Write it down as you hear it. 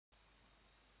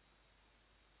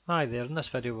Hi there, in this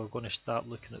video we're going to start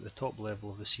looking at the top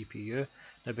level of the CPU.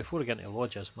 Now before we get into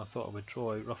logism, I thought I would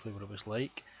draw out roughly what it was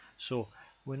like. So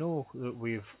we know that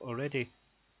we've already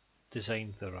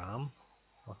designed the RAM.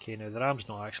 Okay, now the RAM's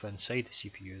not actually inside the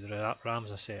CPU, the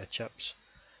RAM's a set of chips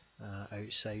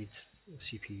outside the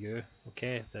CPU,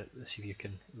 okay, that the CPU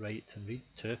can write and read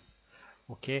to.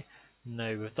 Okay,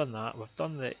 now we've done that, we've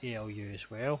done the ALU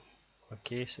as well.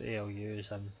 Okay, so ALU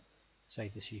is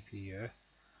inside the CPU,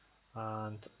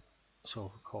 and so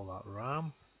we'll call that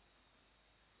RAM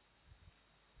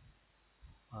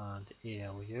and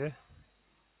ALU.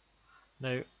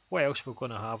 Now what else we're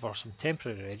going to have are some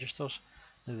temporary registers.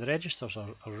 Now the registers are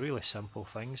really simple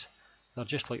things. They're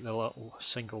just like the little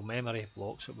single memory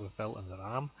blocks that we've built in the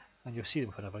RAM, and you'll see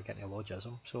them whenever I get into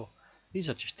logism. So these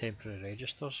are just temporary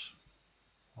registers,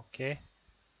 okay,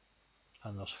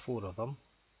 and there's 4 of them,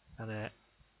 and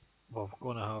we're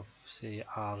going to have, say,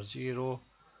 R0,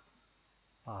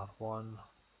 R1,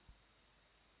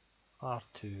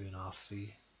 R2 and R3.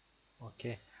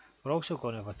 Okay, we're also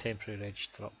going to have a temporary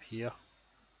register up here,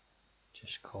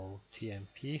 just called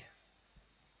TMP,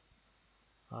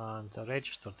 and a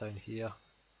register down here.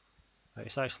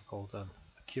 It's actually called an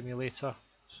accumulator,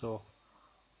 so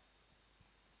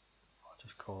I'll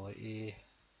just call it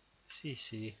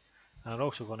ACC. And we're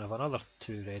also going to have another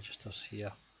 2 registers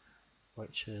here,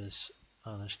 which is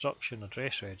an instruction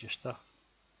address register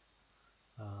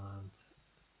and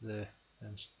the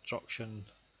instruction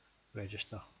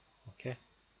register. Okay.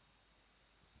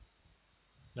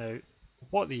 Now,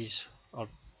 what these are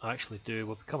actually do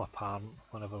will become apparent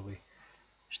whenever we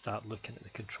start looking at the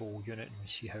control unit and we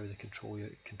see how the control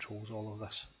unit controls all of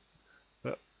this.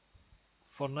 But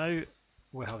for now,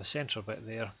 we have a central bit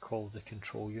there called the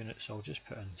control unit, so I'll just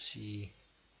put in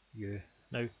CU.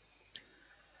 Now,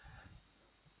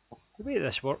 the way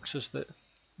this works is that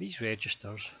these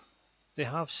registers, they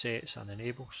have sets and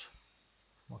enables.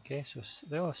 Okay, so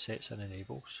they all have sets and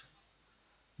enables.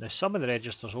 Now some of the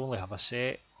registers only have a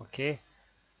set, okay,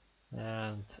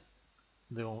 and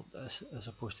they won't, as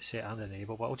opposed to set and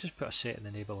enable, but I'll just put a set and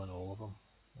enable in all of them.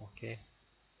 Okay.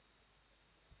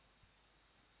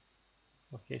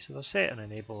 Okay, so there's set and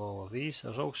enable all of these.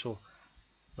 There's also,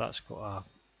 that's got a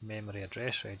memory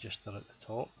address register at the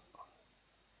top.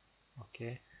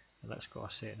 Okay, and that's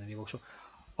got a set and enable. So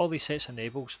all these sets and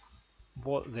enables,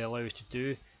 what they allow us to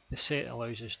do, the set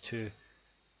allows us to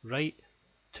write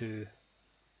to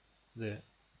the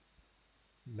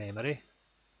memory,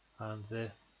 and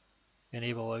the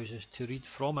enable allows us to read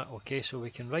from it. Okay, so we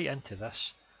can write into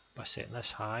this by setting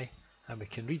this high, and we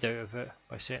can read out of it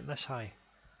by setting this high.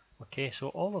 Okay, so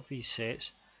all of these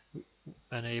sets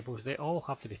and enables, they all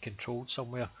have to be controlled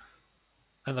somewhere,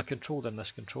 and they're controlled in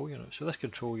this control unit. So this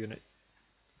control unit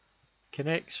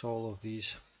connects all of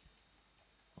these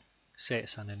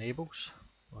sets and enables,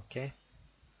 okay,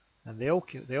 and they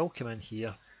all come in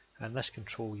here, and this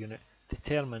control unit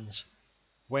determines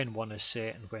when one is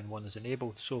set and when one is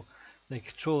enabled. So the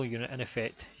control unit, in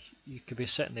effect, you could be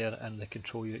sitting there and the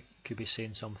control unit could be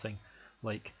saying something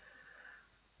like,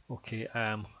 okay,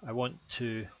 I want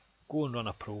to go and run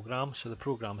a program, so the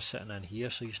program is sitting in here.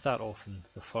 So you start off in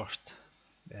the first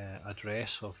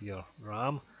address of your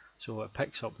RAM, so it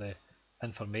picks up the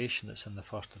information that's in the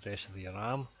first address of your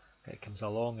RAM, it comes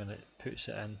along and it puts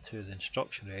it into the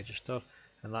instruction register,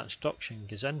 and that instruction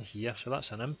goes in here, so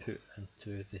that's an input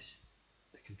into the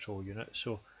control unit.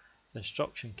 So the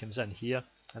instruction comes in here,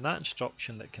 and that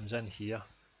instruction that comes in here,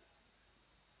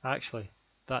 actually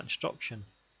that instruction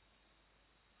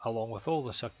along with all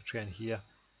the circuitry in here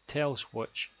tells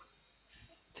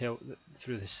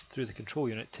through the control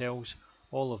unit tells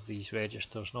all of these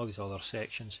registers and all these other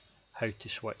sections how to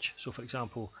switch. So for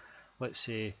example, let's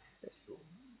say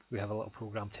we have a little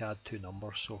program to add 2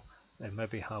 numbers, so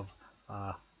maybe have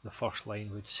the first line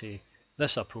would say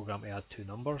this is a program to add 2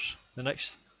 numbers. The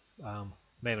next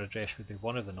memory address would be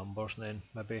one of the numbers, and then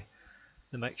maybe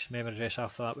the next memory address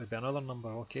after that would be another number.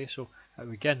 Okay, so it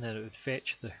would begin and it would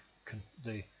fetch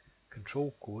the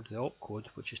control code, the opcode,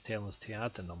 which is telling us to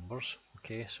add the numbers.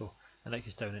 Okay, so and it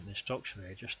goes down in the instruction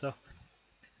register,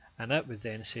 and it would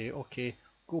then say, okay,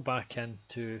 go back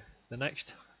into the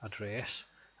next address.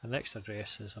 The next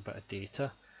address is a bit of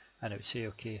data, and it would say,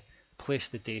 okay, place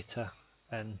the data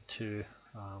into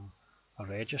a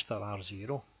register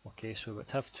R0. Okay, so it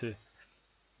would have to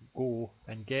go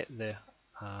and get the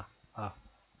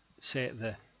set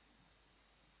the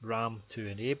RAM to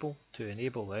enable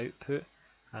the output,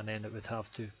 and then it would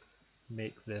have to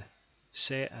make the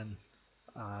set in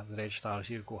the register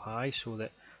R0 go high, so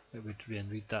that it would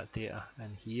read that data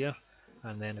in here,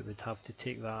 and then it would have to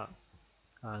take that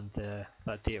and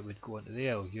that data would go into the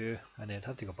ALU, and then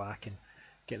have to go back and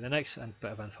get the next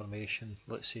bit of information.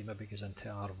 Let's say maybe goes into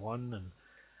R1,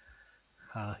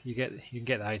 and you can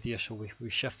get the idea. So we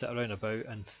shift it around about,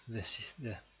 and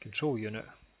the control unit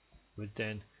would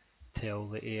then tell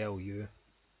the ALU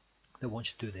that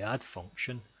wants to do the add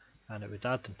function, and it would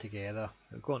add them together.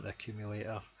 It would go into the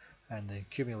accumulator, and the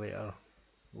accumulator,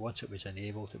 once it was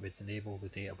enabled, it would enable the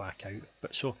data back out.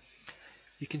 But so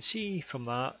you can see from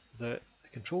that that the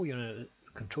control unit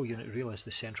really is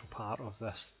the central part of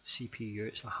this CPU.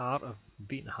 It's the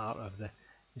beating heart of the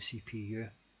CPU,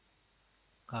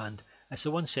 and it's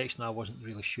the one section I wasn't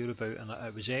really sure about, and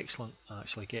it was excellent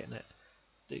actually getting it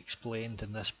explained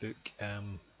in this book.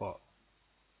 But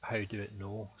how do it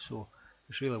know? So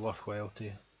it's really worthwhile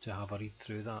to have a read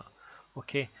through that.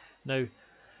 Okay, now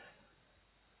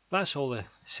that's all the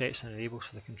sets and enables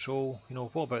for the control.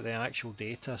 What about the actual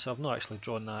data? So I've not actually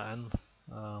drawn that in.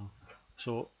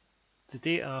 So the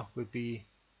data would be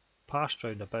passed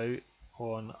round about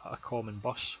on a common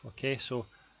bus. Okay, so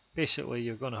basically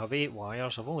you're going to have 8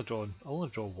 wires. I'll only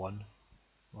draw one.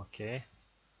 Okay,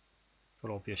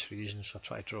 for obvious reasons. If I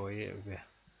try to draw 8, it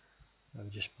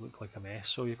would just look like a mess.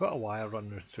 So you've got a wire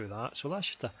running through that. So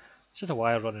that's just a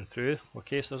wire running through.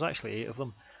 Okay, so there's actually 8 of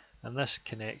them, and this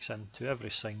connects into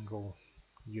every single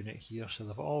unit here. So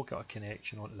they've all got a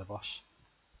connection onto the bus.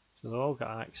 So they've all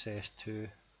got access to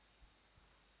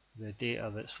the data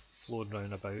that's flowing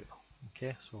round about.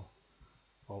 Okay, so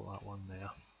call that one there.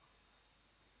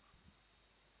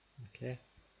 Okay,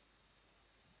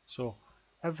 so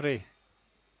every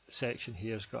section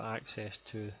here has got access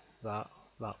to that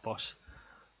bus.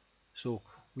 So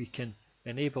we can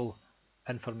enable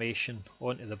information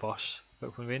onto the bus,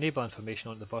 but when we enable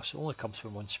information onto the bus, it only comes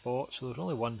from one spot. So there's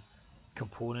only one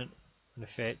component in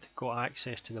effect got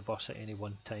access to the bus at any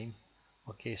one time.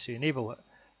 Okay, so you enable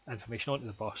information onto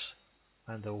the bus,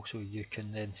 and also you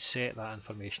can then set that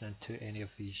information into any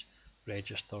of these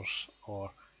registers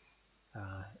or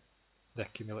the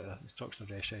accumulator, instruction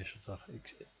address register,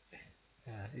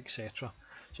 etc.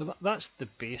 So that's the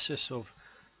basis of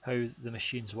how the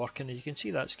machine's working, and you can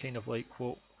see that's kind of like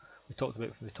what we talked about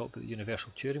when we talked about the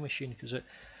universal Turing machine, because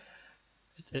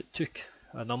it took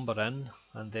a number in,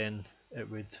 and then it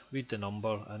would read the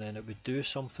number, and then it would do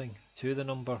something to the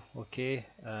number. Okay,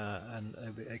 and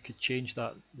it could change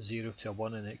that 0 to a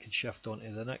 1, and it could shift on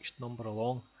to the next number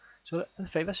along. So in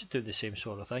fact, this is doing the same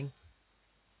sort of thing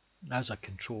as a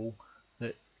control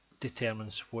that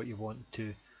determines what you want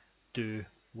to do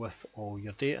with all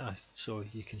your data. So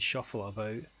you can shuffle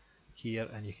about here,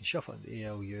 and you can shuffle into the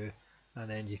ALU, and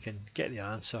then you can get the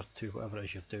answer to whatever it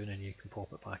is you're doing, and you can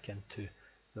pop it back into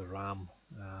the RAM.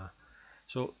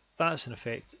 So that's in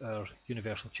effect our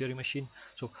universal Turing machine.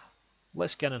 So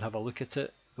let's get in and have a look at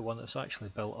it, the one that's actually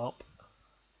built up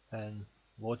in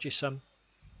Logisim.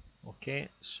 Okay,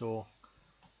 so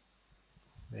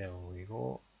there we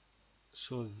go.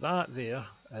 So that there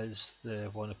is the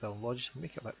one that's built in Logisim.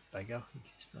 Make it a bit bigger.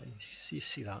 You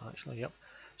see that actually, yep.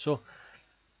 So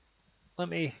let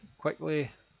me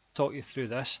quickly talk you through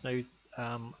this. Now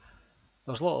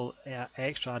there's a lot of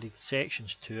extra added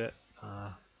sections to it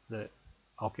that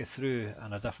I'll get through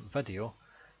in a different video,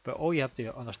 but all you have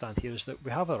to understand here is that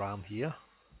we have a RAM here.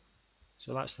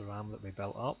 So that's the RAM that we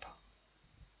built up.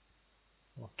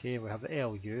 Okay, we have the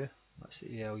ALU, that's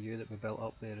the ALU that we built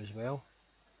up there as well.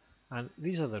 And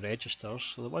these are the registers,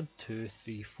 so the 1, 2,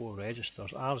 3, 4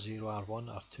 registers, R0, R1,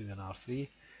 R2 and R3.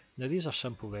 Now these are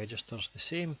simple registers, the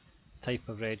same type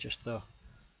of register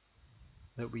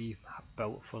that we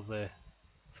built for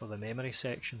the memory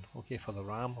section, okay, for the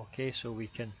RAM. Okay, so we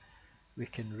can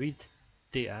read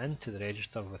data into the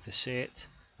register with the set,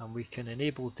 and we can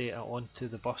enable data onto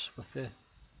the bus with the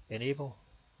enable.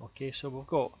 Okay, so we've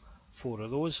got 4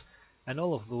 of those, and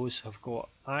all of those have got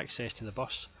access to the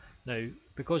bus. Now,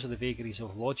 because of the vagaries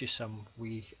of Logisim,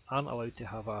 we aren't allowed to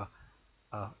have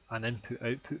an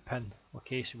input-output pin.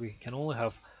 Okay, so we can only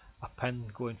have a pin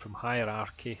going from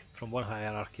one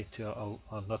hierarchy to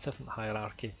another different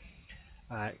hierarchy.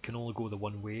 It can only go the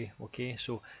one way. Okay,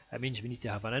 so it means we need to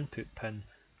have an input pin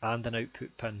and an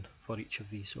output pin for each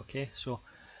of these. Okay, so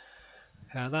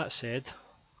that said,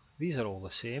 these are all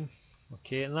the same.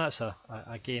 Okay, and that's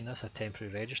again that's a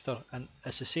temporary register, and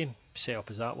it's the same setup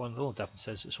as that one. The only difference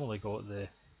is it's only got the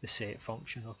set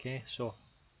function. Okay, so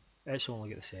it's only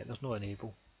got the set. There's no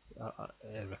enable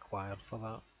required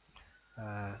for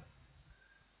that.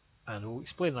 And we'll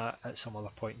explain that at some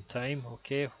other point in time.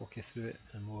 Okay, walk you through it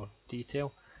in more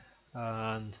detail.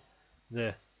 And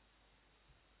the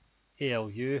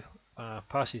ALU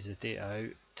passes the data out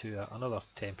to another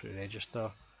temporary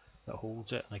register that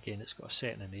holds it, and again it's got a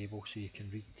set and enable, so you can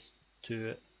read to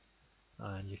it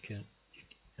and you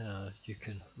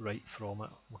can write from it,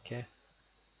 okay,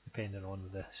 depending on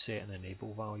the set and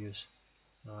enable values.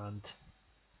 And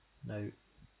now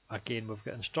again we've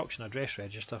got instruction address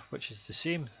register, which is the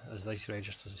same as these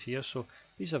registers here, so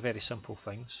these are very simple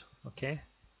things, okay.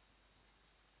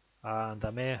 And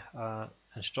a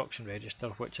instruction register,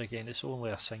 which again it's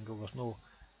only a single, there's no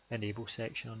enable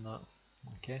section on that,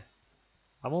 okay.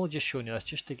 I'm only just showing you this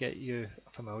just to get you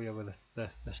familiar with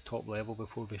this top level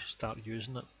before we start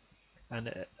using it.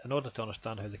 And in order to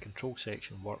understand how the control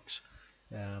section works,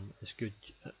 it's good,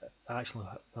 actually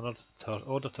in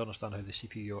order to understand how the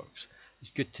CPU works,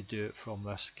 it's good to do it from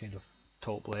this kind of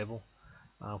top level.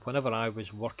 Whenever I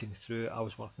was working through it, I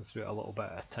was working through it a little bit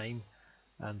at a time,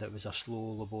 and it was a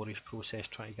slow, laborious process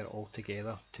trying to get it all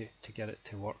together to get it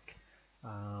to work.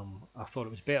 I thought it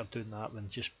was better doing that than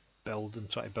just try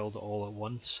to build it all at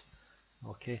once.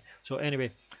 Okay, so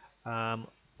anyway,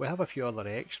 we have a few other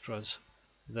extras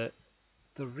that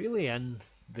they're really in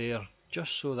there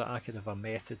just so that I could have a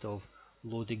method of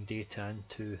loading data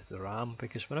into the RAM,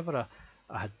 because whenever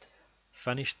I had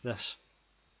finished this,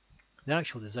 the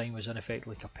actual design was in effect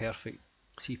like a perfect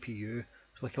CPU. It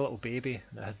was like a little baby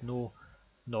and it had no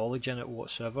knowledge in it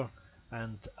whatsoever,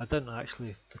 and I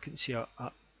couldn't see a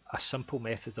simple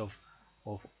method of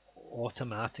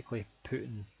automatically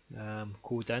putting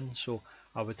code in, so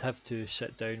I would have to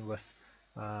sit down with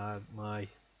my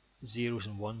zeros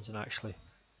and ones and actually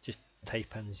just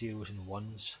type in zeros and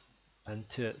ones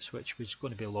into it, which was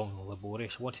going to be long and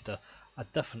laborious. I wanted a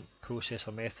different process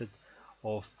or method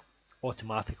of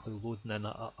automatically loading in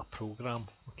a program.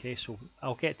 Okay, so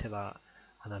I'll get to that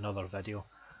in another video.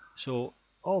 So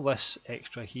all this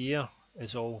extra here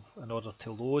is all in order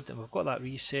to load, and we've got that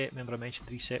reset. Remember I mentioned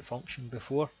the reset function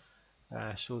before,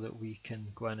 so that we can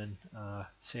go in and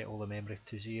set all the memory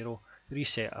to 0. The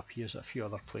reset appears at a few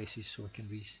other places, so we can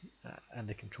reset in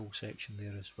the control section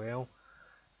there as well.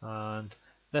 And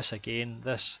this again,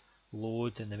 this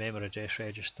load in the memory address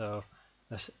register,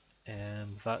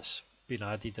 that's been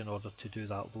added in order to do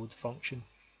that load function.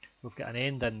 We've got an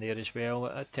end in there as well.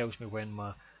 It tells me when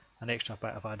an extra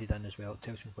bit I've added in as well. It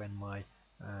tells me when my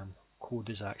code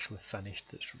is actually finished.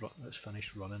 It's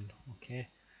finished running. Okay,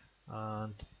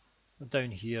 and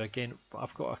down here again,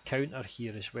 I've got a counter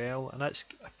here as well, and that's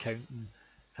counting,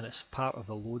 and it's part of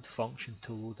the load function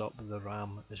to load up the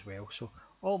RAM as well. So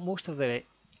most of the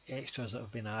extras that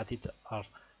have been added are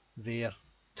there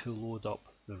to load up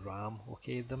the RAM.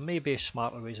 Okay, there may be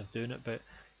smarter ways of doing it, but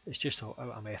it's just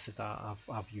a method that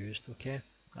I've used. Okay,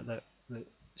 that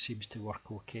seems to work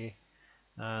okay.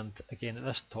 And again, at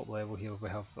this top level here, we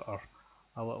have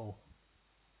a little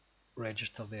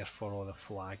register there for all the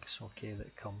flags. Okay,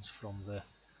 that comes from the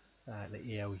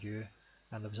ALU,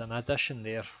 and there was an addition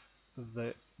there,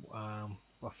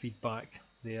 a feedback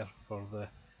there for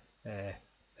the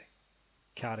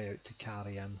carry out to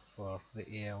carry in for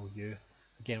the ALU.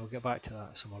 Again, we'll get back to that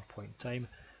at some other point in time.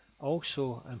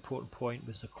 Also, an important point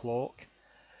was the clock.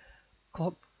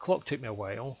 Clock took me a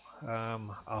while.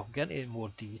 I'll get into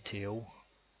more detail,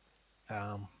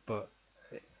 but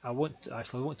I won't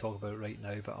talk about it right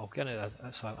now, but I'll get into it.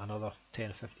 That's another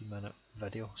 10 or 15 minute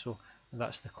video. So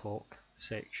that's the clock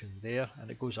section there,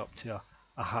 and it goes up to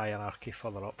a hierarchy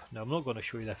further up. Now I'm not going to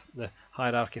show you the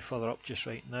hierarchy further up just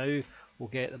right now. We'll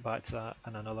get back to that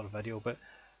in another video, but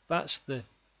that's the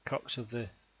crux of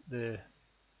the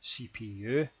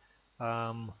CPU.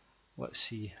 Let's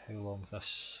see how long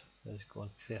this is going.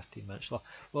 30 minutes.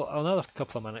 Well, another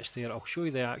couple of minutes there. I'll show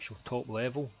you the actual top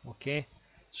level. Okay,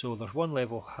 so there's one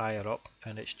level higher up,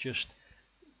 and it's just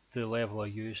the level I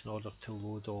use in order to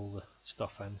load all the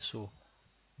stuff in. So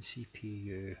the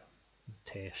CPU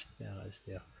test, there it is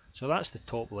there. So that's the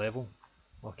top level.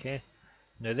 Okay,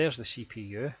 now there's the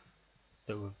CPU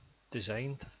that we've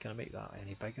designed. Can I make that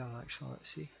any bigger? Actually, let's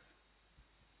see.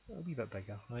 A wee bit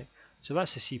bigger, right? So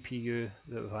that's the CPU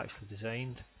that we've actually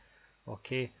designed.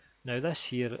 Okay, now this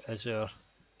here is our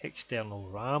external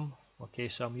RAM. Okay,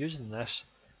 so I'm using this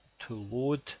to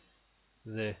load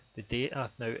the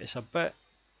data. Now it's a bit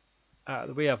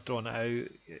the way I've drawn it out.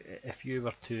 If you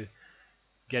were to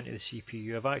get into the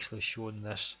CPU, I've actually shown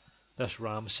this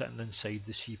RAM sitting inside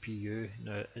the CPU.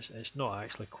 Now it's not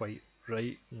actually quite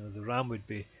right. You know, the RAM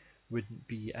wouldn't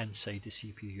be inside the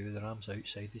CPU. The RAM's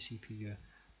outside the CPU.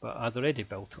 But I'd already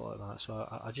built it like that,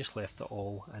 so I just left it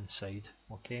all inside.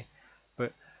 Okay,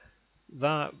 but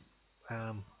that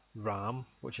RAM,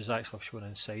 which is actually shown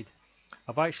inside,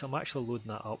 I'm actually loading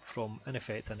that up from, in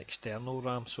effect, an external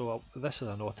RAM. So this is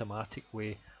an automatic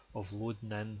way of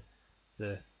loading in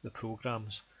the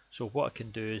programs. So what I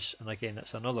can do is, and again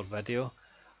it's another video,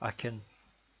 I can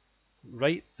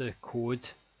write the code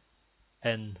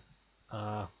in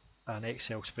an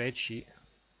Excel spreadsheet,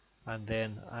 and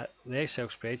then the Excel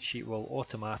spreadsheet will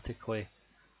automatically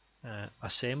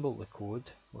assemble the code.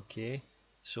 Okay,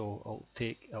 so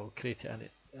it'll create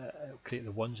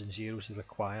the ones and zeros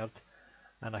required,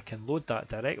 and I can load that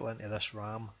directly into this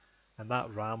RAM, and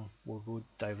that RAM will go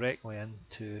directly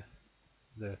into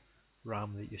the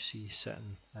RAM that you see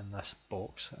sitting in this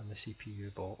box, in the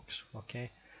CPU box.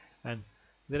 Okay, and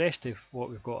the rest of what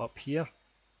we've got up here,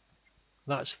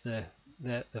 that's the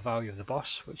value of the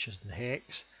bus, which is in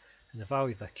hex, and the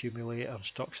value of the accumulator,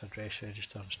 instruction address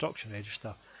register, instruction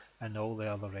register, and all the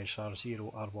other registers,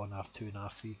 R0, R1, R2 and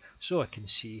R3, so I can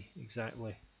see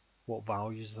exactly what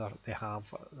values they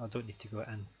have. I don't need to go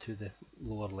into the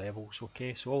lower levels.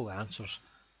 Okay, so all the answers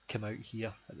come out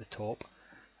here at the top,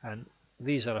 and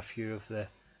these are a few of the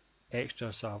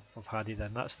extras I've added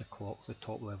in. That's the clock, the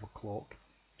top level clock,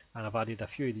 and I've added a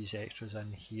few of these extras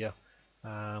in here.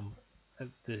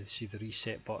 See the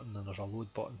reset button, and there's a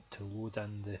load button to load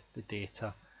in the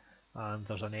data, and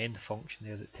there's an end function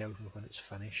there that tells me when it's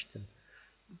finished. And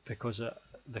because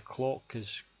the clock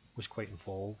was quite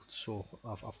involved, so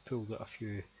I've pulled out a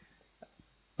few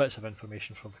bits of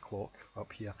information for the clock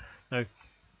up here. Now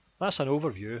that's an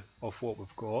overview of what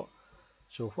we've got.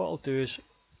 So what I'll do is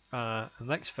in the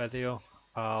next video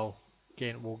we'll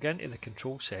get into the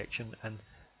control section, and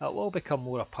it will become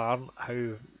more apparent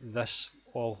how this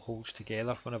all holds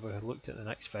together whenever we looked at the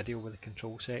next video with the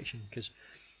control section, because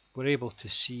we're able to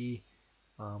see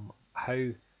how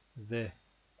the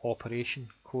operation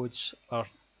codes are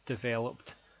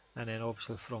developed, and then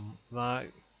obviously from that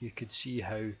you could see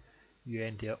how you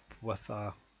end up with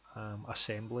a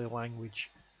assembly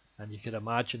language. And you could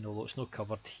imagine, although it's not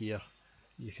covered here,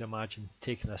 you can imagine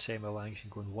taking the assembly language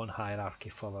and going one hierarchy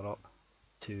further up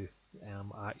to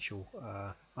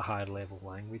a higher level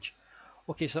language.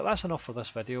 Okay, so that's enough for this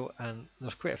video, and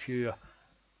there's quite a few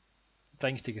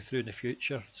things to go through in the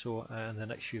future, so in the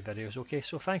next few videos. Okay,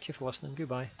 so thank you for listening.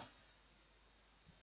 Goodbye.